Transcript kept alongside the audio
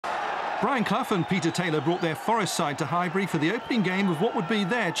Brian Clough and Peter Taylor brought their Forest side to Highbury for the opening game of what would be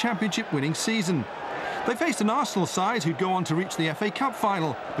their championship-winning season. They faced an Arsenal side who'd go on to reach the FA Cup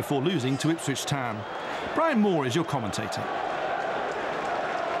final before losing to Ipswich Town. Brian Moore is your commentator.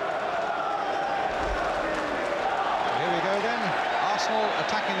 Here we go then. Arsenal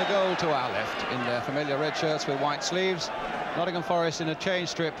attacking the goal to our left in their familiar red shirts with white sleeves. Nottingham Forest in a change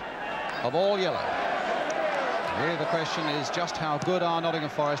strip of all yellow. Really the question is just how good are Nottingham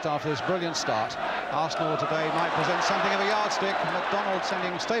Forest after this brilliant start. Arsenal today might present something of a yardstick. McDonald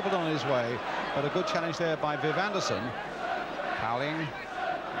sending Stapleton on his way, but a good challenge there by Viv Anderson. Howling.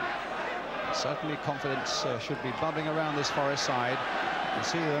 Certainly confidence should be bubbling around this Forest side. You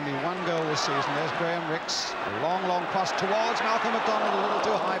see only one goal this season. There's Graham Rix. A long cross towards Malcolm McDonald, a little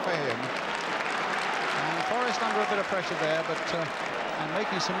too high for him. And Forest under a bit of pressure there, but and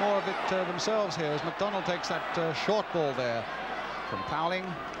making some more of it themselves here as McDonald takes that short ball there from Powling.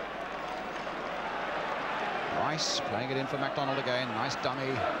 Rice playing it in for McDonald again. Nice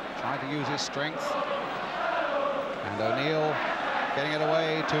dummy, trying to use his strength. And O'Neill getting it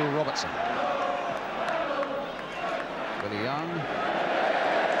away to Robertson. Willie Young.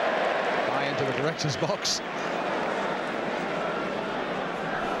 Guy into the director's box.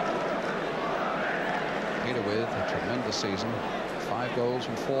 Peter with a tremendous season. 5 goals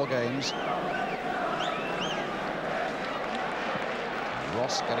from 4 games. And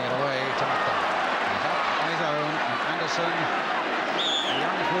Ross getting it away to McDonald. He's up on his own, and Anderson, the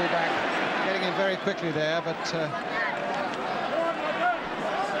young fullback, getting in very quickly there, but the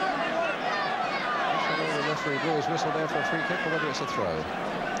referee blew his whistle there for a free kick, or whether it's a throw.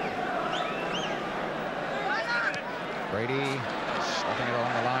 Brady slotting it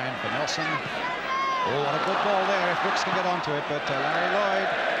along the line for Nelson. Oh, what a good ball there if Rix can get onto it, but Larry Lloyd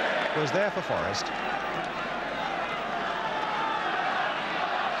was there for Forest.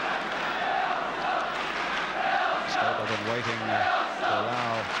 Stapleton waiting to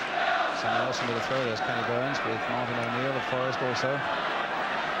allow someone else into the throw. There's Kenny Burns with Martin O'Neill of Forest also.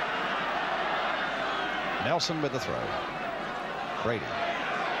 Nelson with the throw. Brady.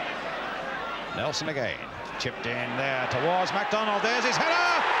 Nelson again. Chipped in there towards McDonald. There's his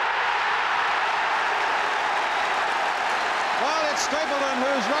header! Well, it's Stapleton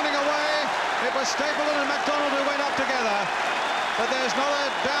who's running away. It was Stapleton and McDonald who went up together. But there's not a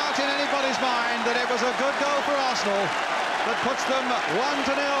doubt in anybody's mind that it was a good goal for Arsenal that puts them 1-0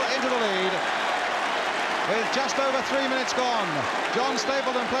 into the lead. With just over 3 minutes gone. John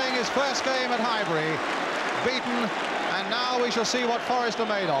Stapleton playing his first game at Highbury. Beaten, and now we shall see what Forest are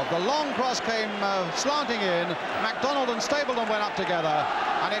made of. The long cross came slanting in. McDonald and Stapleton went up together,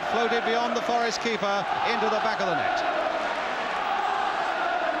 and it floated beyond the Forest keeper into the back of the net.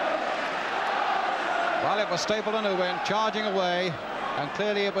 Well, it was Stapleton who went charging away, and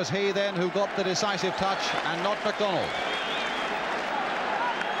clearly it was he then who got the decisive touch and not McDonald.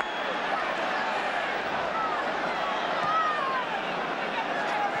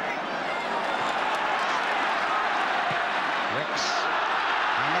 Rix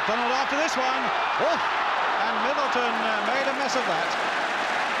and McDonald after this one. Oh, and Middleton made a mess of that.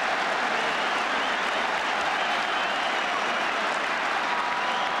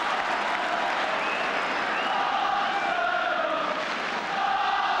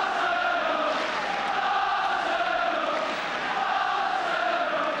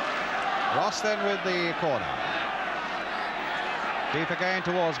 Ross then with the corner. Deep again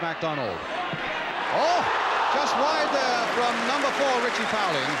towards McDonald. Oh, just wide there from number 4, Richie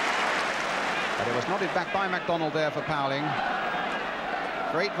Powling. But it was nodded back by McDonald there for Powling.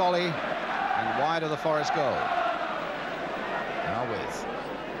 Great volley, and wide of the Forest goal. Now with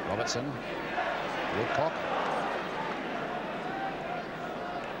Robertson, Woodcock.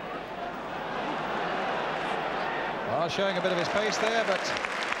 Well, showing a bit of his pace there, but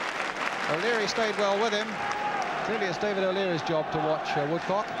O'Leary stayed well with him. Clearly it's David O'Leary's job to watch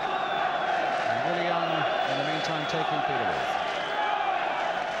Woodcock. And Willie Young, in the meantime, taking Peter Wolf.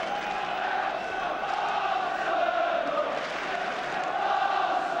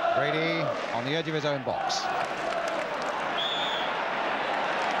 Brady on the edge of his own box. Well,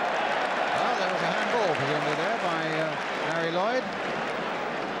 there was a handball presumably there by Larry Lloyd.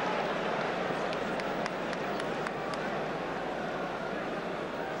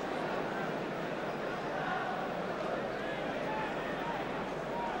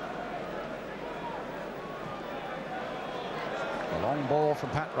 Long ball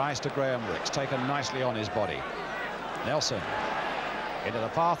from Pat Rice to Graham Rix, taken nicely on his body. Nelson into the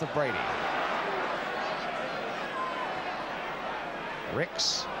path of Brady.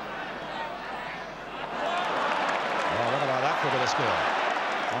 Rix. Oh, what about that for a bit of skill?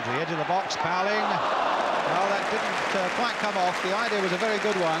 Onto the edge of the box, Powling. Well, that didn't quite come off. The idea was a very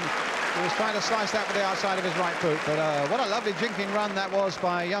good one. He was trying to slice that with the outside of his right foot, but what a lovely jinking run that was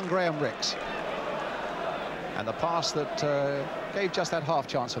by young Graham Rix. And the pass that gave just that half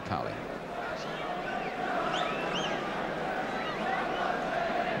chance for Powling.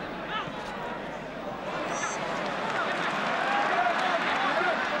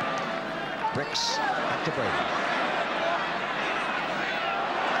 Rix back to Brady.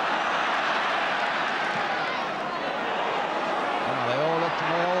 Well, they all looked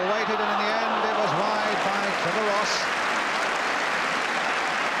and they all waited, and in the end it was wide by Trevor Ross.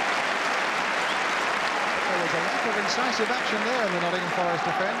 There was a lack of incisive action there in the Nottingham Forest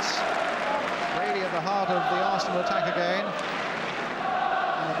defence. Brady at the heart of the Arsenal attack again.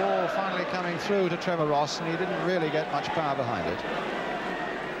 And the ball finally coming through to Trevor Ross, and he didn't really get much power behind it.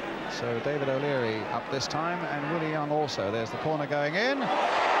 So David O'Leary up this time, and Willie Young also. There's the corner going in.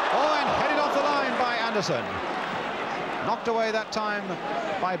 Oh, and headed off the line by Anderson. Knocked away that time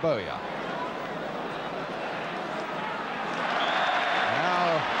by Bowyer.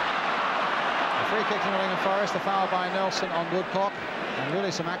 Now, a free kick to Nottingham Forest, the foul by Nelson on Woodcock. And really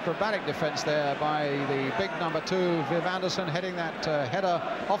some acrobatic defence there by the big number 2, Viv Anderson, heading that header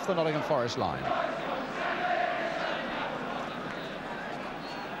off the Nottingham Forest line.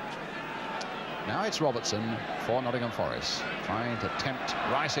 Now it's Robertson for Nottingham Forest, trying to tempt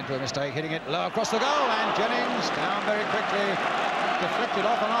Rice into a mistake, hitting it low across the goal, and Jennings down very quickly, deflected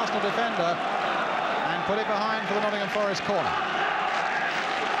off an Arsenal defender, and put it behind for the Nottingham Forest corner.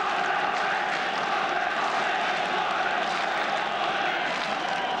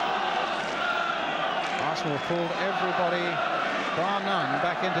 Arsenal pulled everybody, bar none,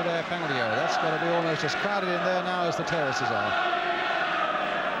 back into their penalty area. That's got to be almost as crowded in there now as the terraces are.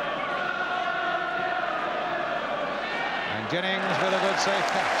 Jennings with a good safe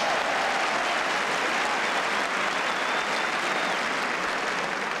catch.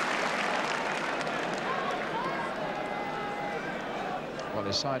 Well,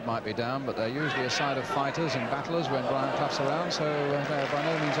 his side might be down, but they're usually a side of fighters and battlers when Brian Clough's around, so they're by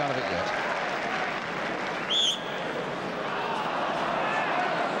no means out of it yet.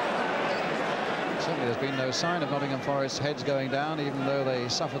 Certainly there's been no sign of Nottingham Forest's heads going down, even though they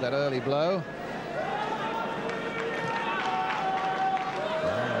suffered that early blow.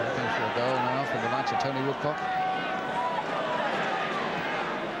 Goal now from the likes of Tony Woodcock.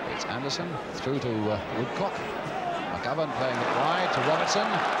 It's Anderson through to Woodcock. McGovern playing it wide to Robertson.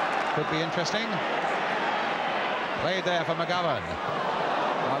 Could be interesting. Played there for McGovern.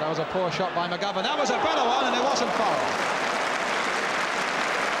 Well, that was a poor shot by McGovern. That was a better one, and it wasn't foul.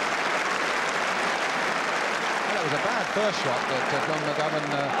 Well, it was a bad first shot that John McGovern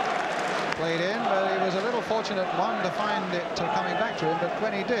played in, but he was a little fortunate one to find it coming back to him, but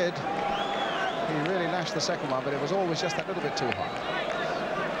when he did, he really lashed the second one, but it was always just that little bit too high.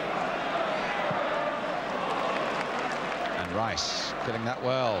 And Rice killing that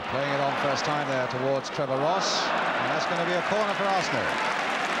well, playing it on first time there towards Trevor Ross, and that's going to be a corner for Arsenal.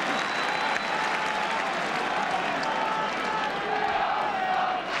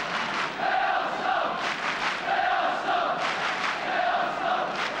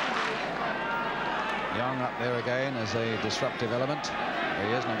 Up there again as a disruptive element. There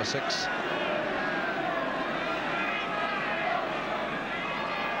he is, number 6.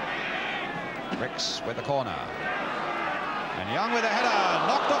 Rix with the corner. And Young with a header,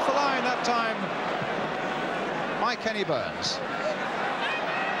 knocked off the line that time by Kenny Burns.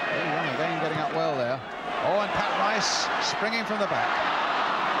 Young again getting up well there. Oh, and Pat Rice springing from the back.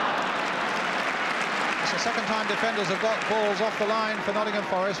 It's the second time defenders have got balls off the line for Nottingham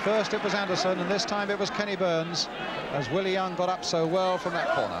Forest. First it was Anderson, and this time it was Kenny Burns, as Willie Young got up so well from that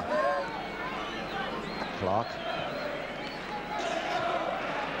corner. Clark.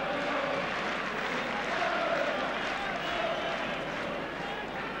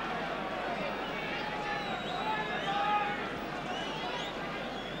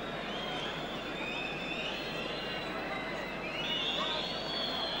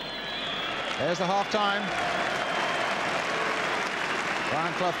 There's the half-time.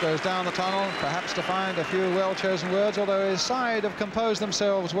 Brian Clough goes down the tunnel, perhaps to find a few well-chosen words, although his side have composed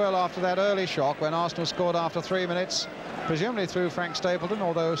themselves well after that early shock when Arsenal scored after 3 minutes, presumably through Frank Stapleton,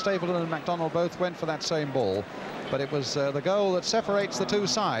 although Stapleton and McDonald both went for that same ball. But it was the goal that separates the two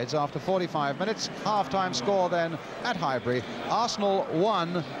sides after 45 minutes. Half-time score then at Highbury. Arsenal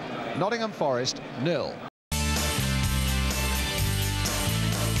 1, Nottingham Forest 0.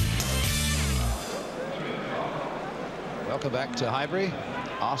 Welcome back to Highbury.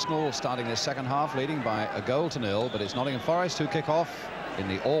 Arsenal starting this second half leading by a goal to 0, but it's Nottingham Forest who kick off in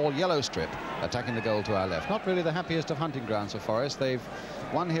the all-yellow strip, attacking the goal to our left. Not really the happiest of hunting grounds for Forest. They've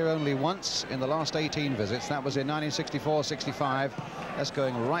won here only once in the last 18 visits. That was in 1964-65. That's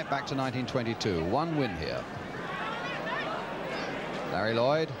going right back to 1922. One win here. Larry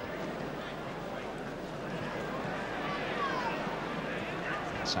Lloyd.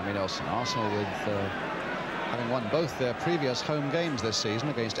 Sammy Nelson. Arsenal with having won both their previous home games this season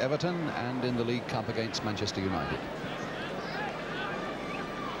against Everton and in the League Cup against Manchester United.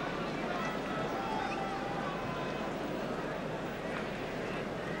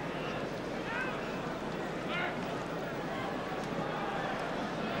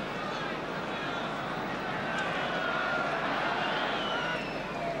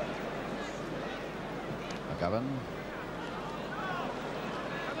 McGovern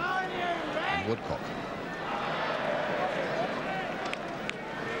and Woodcock.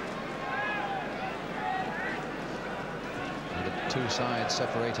 And the two sides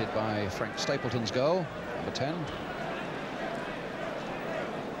separated by Frank Stapleton's goal, number 10.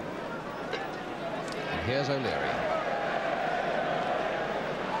 And here's O'Leary.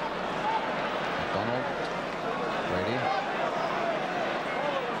 McDonald, Brady.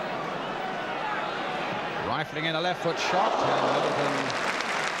 Rifling in a left-foot shot, and Middleton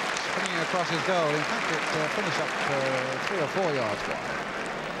spinning across his goal. In fact, it finished up 3 or 4 yards wide.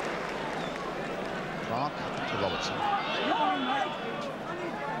 Clark to Robertson.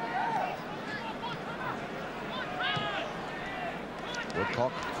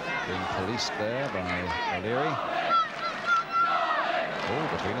 Woodcock being policed there by O'Leary. Oh,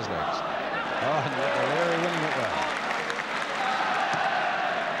 between his legs. Oh, and O'Leary winning it well.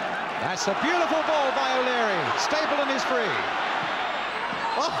 That's a beautiful ball by O'Leary. Stapleton is free.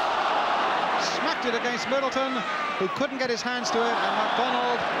 Oh, smacked it against Middleton, who couldn't get his hands to it, and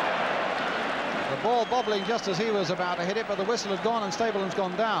McDonald, the ball bobbling just as he was about to hit it, but the whistle had gone and Stapleton's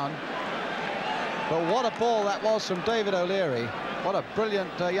gone down. But what a ball that was from David O'Leary. What a brilliant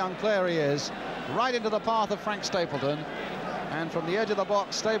young player he is. Right into the path of Frank Stapleton. And from the edge of the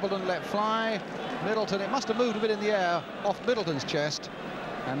box, Stapleton let fly. Middleton, it must have moved a bit in the air off Middleton's chest.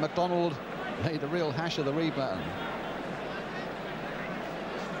 And McDonald made a real hash of the rebound.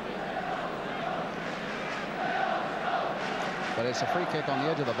 But it's a free kick on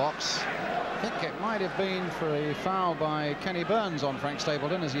the edge of the box. I think it might have been for a foul by Kenny Burns on Frank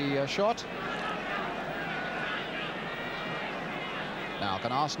Stapleton as he shot. Now,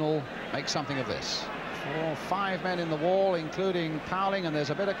 can Arsenal make something of this? 4 or 5 men in the wall, including Powling, and there's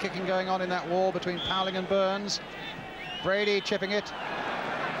a bit of kicking going on in that wall between Powling and Burns. Brady chipping it.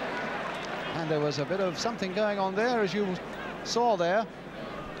 And there was a bit of something going on there, as you saw there.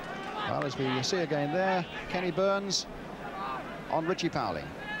 Well, as we see again there, Kenny Burns on Richie Powling,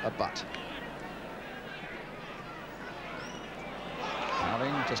 a butt.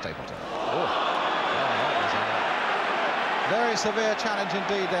 Powling to Stapleton. Oh, that was a very severe challenge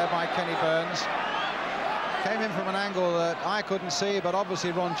indeed there by Kenny Burns. Came in from an angle that I couldn't see, but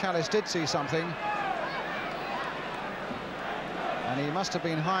obviously Ron Challis did see something. And he must have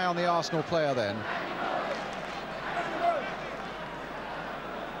been high on the Arsenal player then.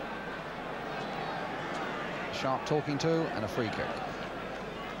 Sharp talking to, and a free kick.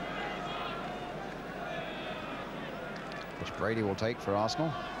 Which Brady will take for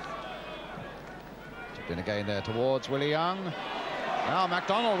Arsenal. Chipped in again there towards Willie Young. Now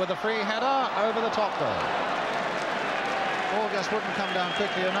McDonald with a free header over the top goal. Ball just wouldn't come down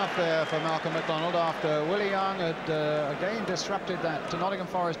quickly enough there for Malcolm McDonald after Willie Young had again disrupted that Nottingham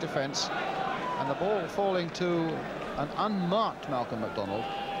Forest defence, and the ball falling to an unmarked Malcolm McDonald,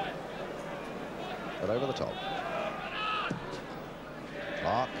 but over the top.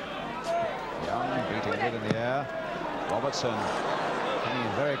 Clark, Young beating it in the air. Robertson coming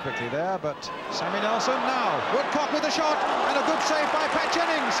in very quickly there, but Sammy Nelson now. Woodcock with a shot, and a good save by Pat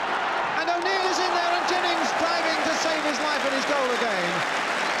Jennings. And O'Neill is in there, and Jennings diving to save his life and his goal again.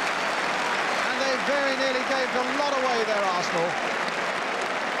 And they very nearly gave a lot away there, Arsenal.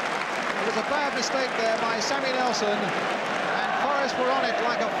 It was a bad mistake there by Sammy Nelson, and Forest were on it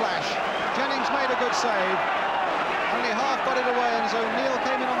like a flash. Jennings made a good save. Only half got it away, and as O'Neill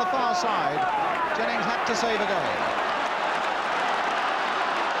came in on the far side, Jennings had to save again.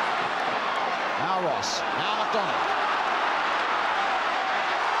 Now Ross, now McDonald.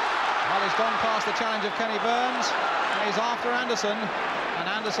 Well, he's gone past the challenge of Kenny Burns, and he's after Anderson, and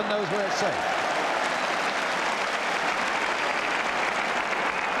Anderson knows where it's safe.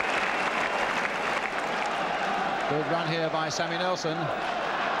 Good run here by Sammy Nelson,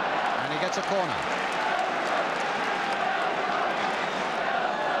 and he gets a corner.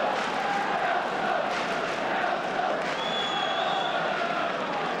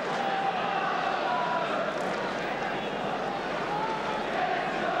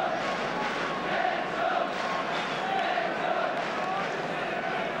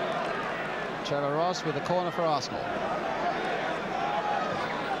 Trevor Ross with the corner for Arsenal. Oh,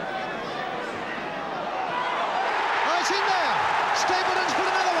 it's in there! Stapleton's put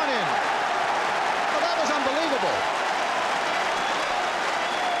another one in. Oh, that was unbelievable.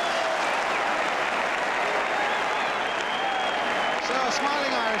 So a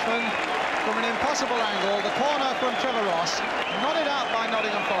smiling Irishman from an impossible angle. The corner from Trevor Ross, nodded out by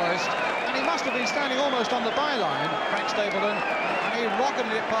Nottingham Forest, and he must have been standing almost on the byline, Frank Stapleton, and he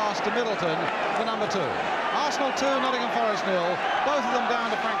rocketed it past to Middleton for number 2. Arsenal 2, Nottingham Forest 0, both of them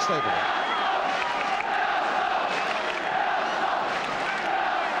down to Frank Stapleton.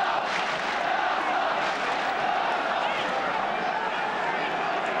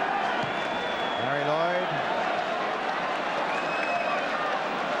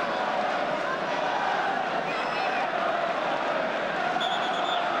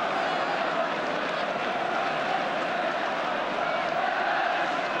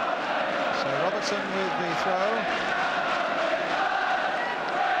 With the throw.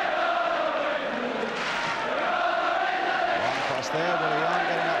 One cross there, Willie Young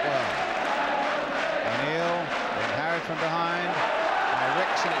getting up well. O'Neill being harried from behind by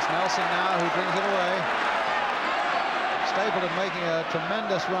Ricks, and it's Nelson now who brings it away. Stapleton making a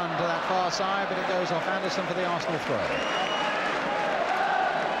tremendous run to that far side, but it goes off Anderson for the Arsenal throw.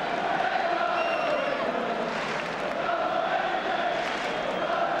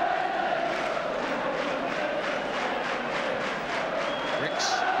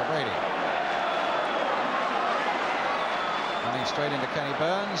 Running straight into Kenny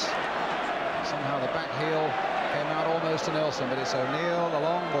Burns. Somehow the back heel came out almost to Nelson, but it's O'Neill, the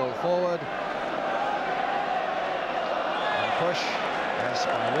long ball forward. And push, yes,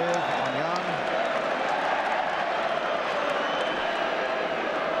 by Riv on Young.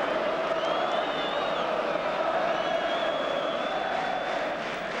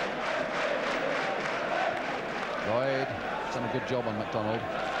 Lloyd done a good job on McDonald.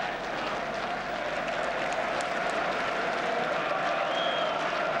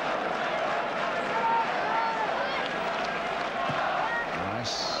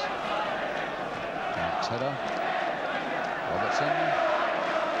 Header. Robertson.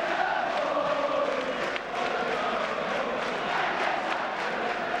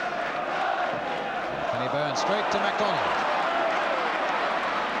 Kenny Burns straight to McDonald.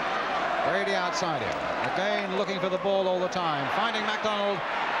 Brady outside him. Again looking for the ball all the time. Finding McDonald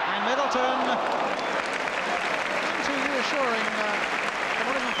and Middleton. Not too reassuring for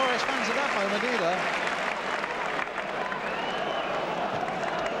Nottingham Forest fans at that moment either.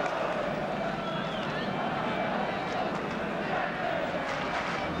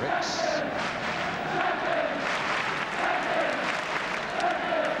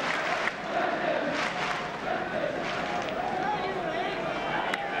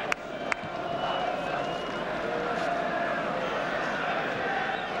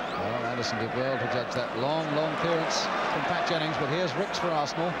 Anderson did well to judge that long clearance from Pat Jennings, but here's Ricks for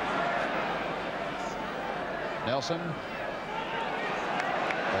Arsenal. Nelson.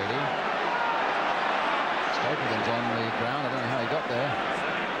 Brady. Stapleton's on the ground. I don't know how he got there.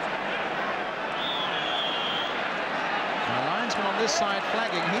 And the linesman on this side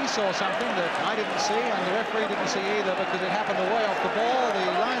flagging. He saw something that I didn't see, and the referee didn't see either, because it happened away off the ball. The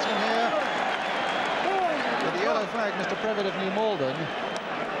linesman here with the yellow flag, Mr. Previtt of New Malden.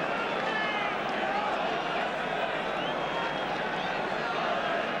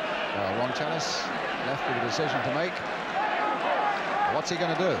 Ron Challis left with a decision to make. What's he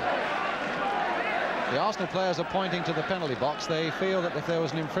going to do? The Arsenal players are pointing to the penalty box. They feel that if there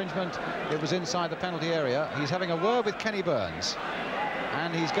was an infringement, it was inside the penalty area. He's having a word with Kenny Burns,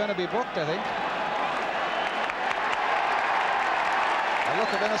 and he's going to be booked, I think. A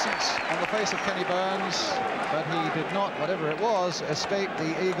look of innocence on the face of Kenny Burns, but he did not, whatever it was, escape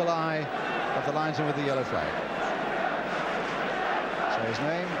the eagle eye of the linesman with the yellow flag. His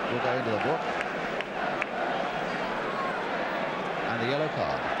name will go into the book, and the yellow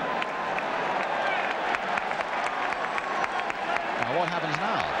card. Now what happens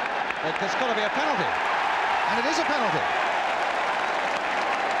now? There's got to be a penalty, and it is a penalty.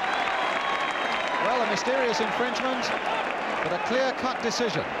 Well, a mysterious infringement, but a clear-cut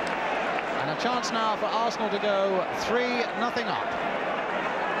decision, and a chance now for Arsenal to go 3-0 up.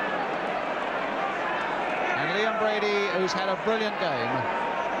 Liam Brady, who's had a brilliant game,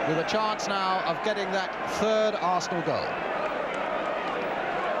 with a chance now of getting that third Arsenal goal.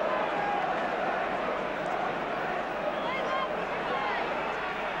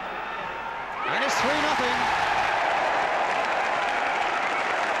 And it's 3-0.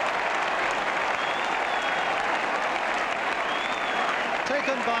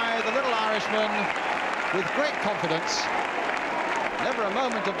 Taken by the little Irish. Irishman with great confidence. Never a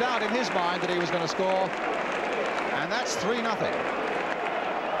moment of doubt in his mind that he was going to score. And that's 3-0.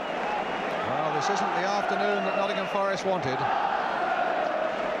 Well, this isn't the afternoon that Nottingham Forest wanted.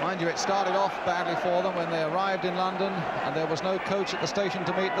 Mind you, it started off badly for them when they arrived in London and there was no coach at the station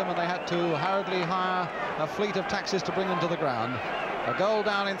to meet them, and they had to hurriedly hire a fleet of taxis to bring them to the ground. A goal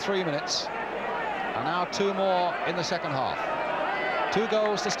down in 3 minutes, and now 2 more in the second half. 2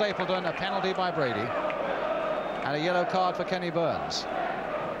 goals to Stapleton, a penalty by Brady, and a yellow card for Kenny Burns.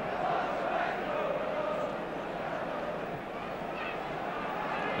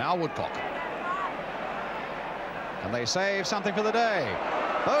 Now Woodcock. And they save something for the day.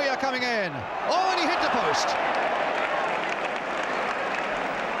 Bowyer coming in. Oh, and he hit the post.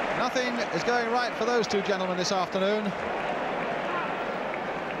 Nothing is going right for those 2 gentlemen this afternoon.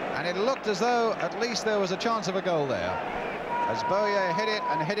 And it looked as though at least there was a chance of a goal there, as Bowyer hit it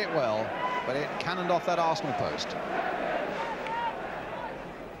and hit it well, but it cannoned off that Arsenal post.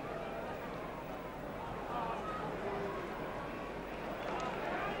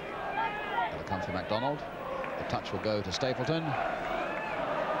 It'll come from MacDonald. The touch will go to Stapleton.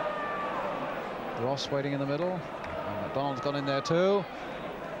 Ross waiting in the middle. And MacDonald's gone in there too.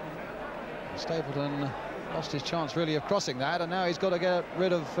 And Stapleton lost his chance really of crossing that, and now he's got to get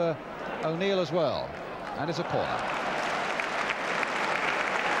rid of O'Neill as well. And it's a corner.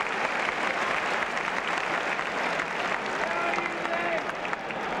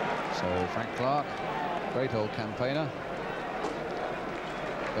 So Frank Clark, great old campaigner,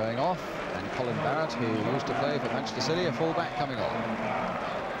 going off, and Colin Barrett, who used to play for Manchester City, a full-back, coming on.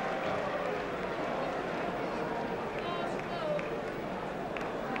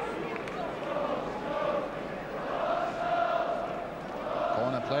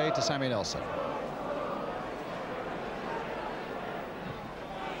 Play to Sammy Nelson.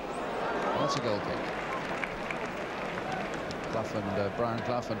 That's a goal kick. Clough and Brian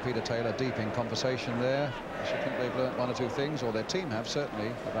Clough and Peter Taylor deep in conversation there. I should think they've learnt 1 or 2 things, or their team have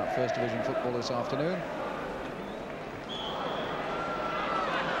certainly, about First Division football this afternoon.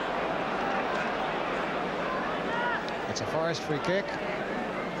 It's a Forest free kick.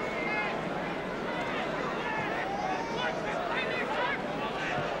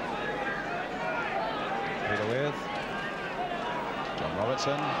 With John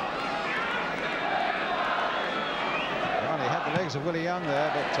Robertson. Well, he had the legs of Willie Young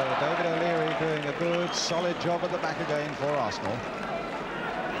there, but David O'Leary doing a good, solid job at the back again for Arsenal.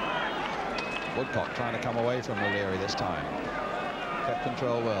 Woodcock trying to come away from O'Leary this time. Kept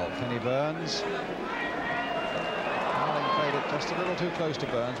control well. Kenny Burns. Howling played it just a little too close to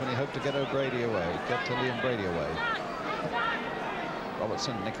Burns when he hoped to get O'Brady away, get Liam Brady away.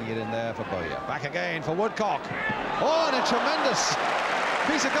 Robertson nicking it in there for Bowyer. Back again for Woodcock. Oh, and a tremendous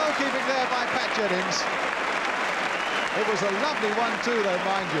piece of goalkeeping there by Pat Jennings. It was a lovely 1-2 though,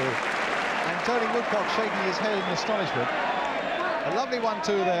 mind you. And Tony Woodcock shaking his head in astonishment. A lovely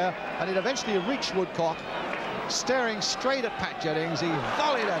 1-2 there, and it eventually reached Woodcock, staring straight at Pat Jennings. He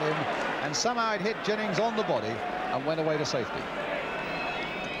volleyed at him, and somehow it hit Jennings on the body and went away to safety.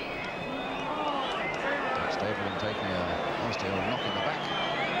 Stapleton taking a nasty old knock in the back.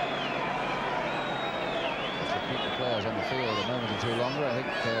 To keep the players on the field a moment or 2 longer. I think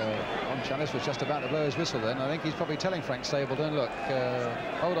Ron Challis was just about to blow his whistle then. I think he's probably telling Frank Stapleton, look,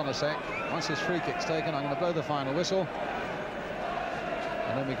 hold on a sec. Once this free kick's taken, I'm going to blow the final whistle,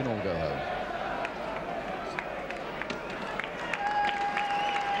 and then we can all go home.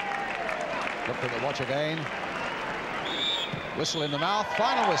 Look at the watch again. Whistle in the mouth,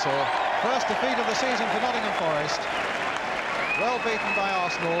 final whistle. First defeat of the season for Nottingham Forest. Well beaten by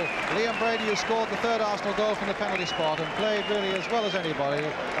Arsenal. Liam Brady, who scored the 3rd Arsenal goal from the penalty spot and played really as well as anybody.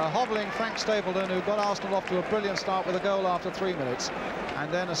 A hobbling Frank Stapleton, who got Arsenal off to a brilliant start with a goal after 3 minutes,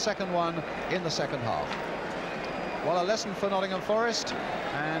 and then a second one in the second half. Well, a lesson for Nottingham Forest,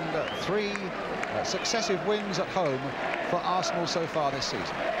 and 3 successive wins at home for Arsenal so far this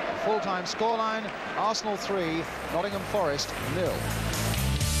season. Full-time scoreline, Arsenal 3, Nottingham Forest 0.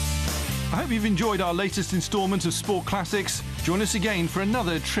 I hope you've enjoyed our latest instalment of Sport Classics. Join us again for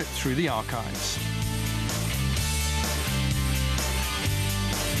another trip through the archives.